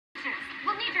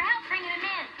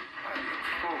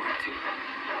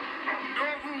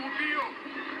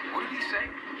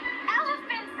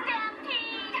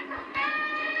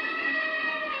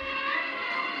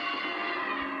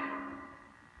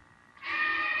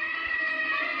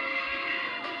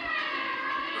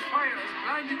fire has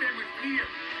blinded them with fear.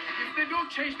 If they don't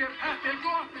change their path, they'll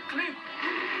go off the cliff.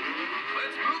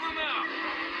 Let's move them out.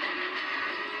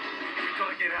 We've got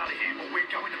to get out of here, or we're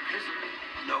going to prison.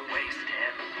 No way,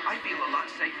 Stan. I feel a lot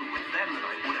safer with them than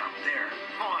I would out there.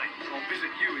 Fine, I'll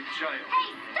visit you in jail. Hey,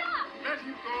 stop! Let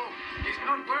him go. He's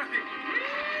not worth it.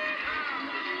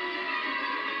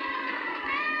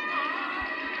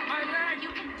 My leg! You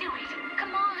can do it.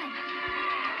 Come on.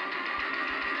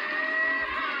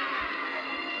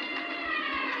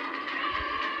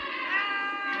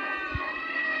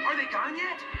 Are they gone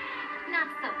yet? Not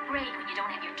so brave when you don't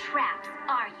have your traps,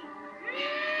 are you?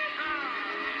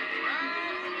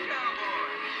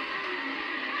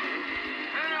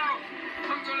 Help!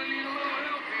 I'm gonna need a little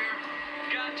help here.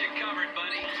 Got you covered,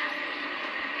 buddy.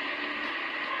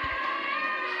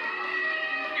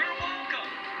 You're welcome.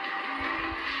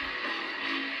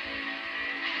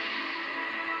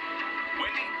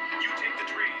 Wendy, you take the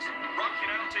trees. Rocky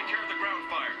and I'll take care of the ground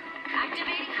fire.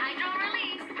 Activating hydro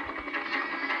release.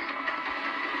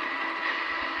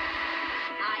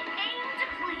 I aim to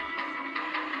please.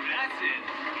 That's it.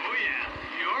 Oh yeah,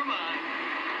 you're mine.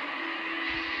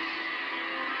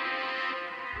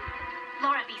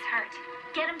 Laura B's hurt.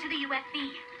 Get him to the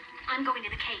UFB. I'm going to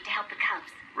the cave to help the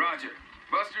cubs. Roger.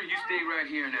 Buster, you stay right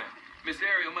here now. Miss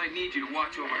Ariel might need you to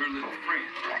watch over her little friend.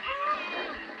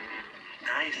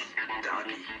 Nice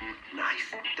doggy.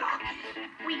 Nice doggy.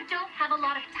 We don't have a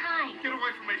lot of time. Get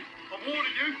away from me. I'm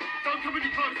warning you. Don't come any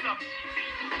closer.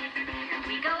 Here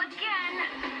we go again.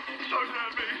 Don't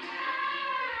hurt me.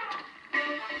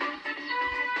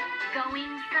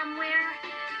 Going somewhere?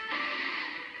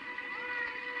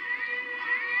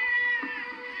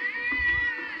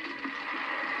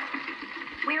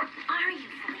 Where are you,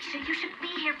 Felicia? You should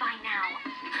be here by now.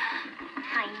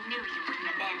 I knew you wouldn't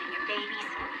abandon your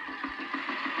babies.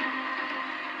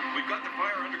 We've got the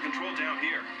fire under control down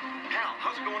here. Hal,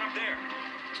 how's it going up there?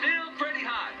 Still pretty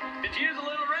hot. Could use a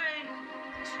little rain.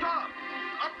 Stop!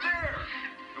 Up there!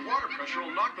 The water pressure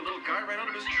will knock the little guy right out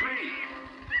of his tree.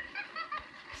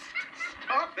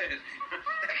 Stop it!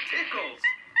 That tickles.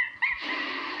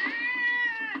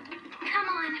 Come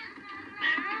on.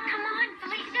 Come on,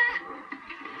 Felicia.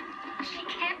 She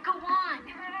can't go on.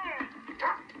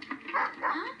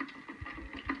 Huh?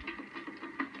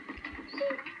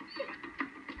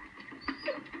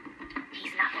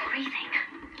 He's not breathing.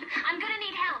 I'm gonna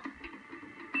need help.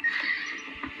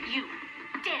 You,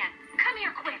 Dan, come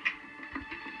here quick.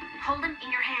 Hold him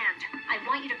in your hand. I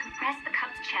want you to compress the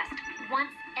cub's chest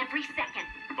once every second.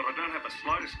 But I don't have the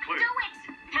slightest clue. Do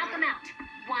it! Count them out.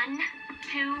 1,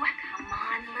 2. Come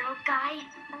on, little guy.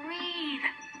 Breathe.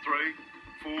 3,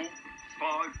 4,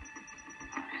 5.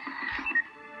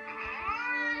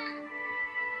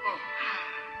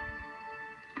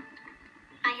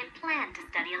 I had planned to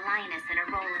study a lioness and her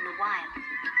role in the wild.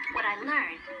 What I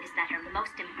learned is that her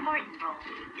most important role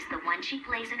is the one she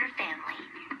plays in her family.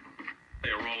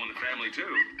 Play a role in the family,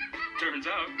 too. Turns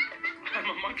out, I'm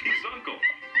a monkey's uncle.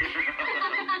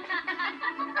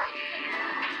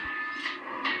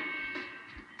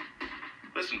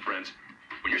 Listen, friends,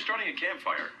 when you're starting a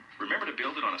campfire, remember to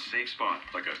build it on a safe spot,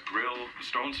 like a grill, a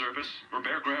stone surface, or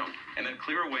bare ground, and then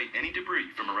clear away any debris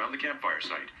from around the campfire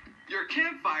site. Your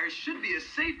campfire should be a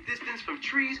safe distance from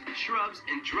trees, shrubs,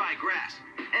 and dry grass.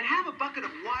 And have a bucket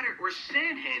of water or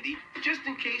sand handy just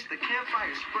in case the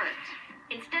campfire spreads.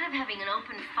 Instead of having an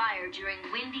open fire during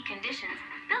windy conditions,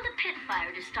 build a pit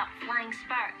fire to stop flying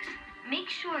sparks. Make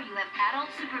sure you have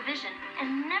adult supervision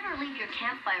and never leave your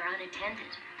campfire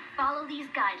unattended. Follow these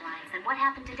guidelines and what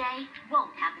happened today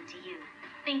won't happen to you.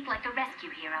 Think like a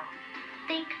rescue hero.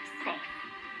 Think safe.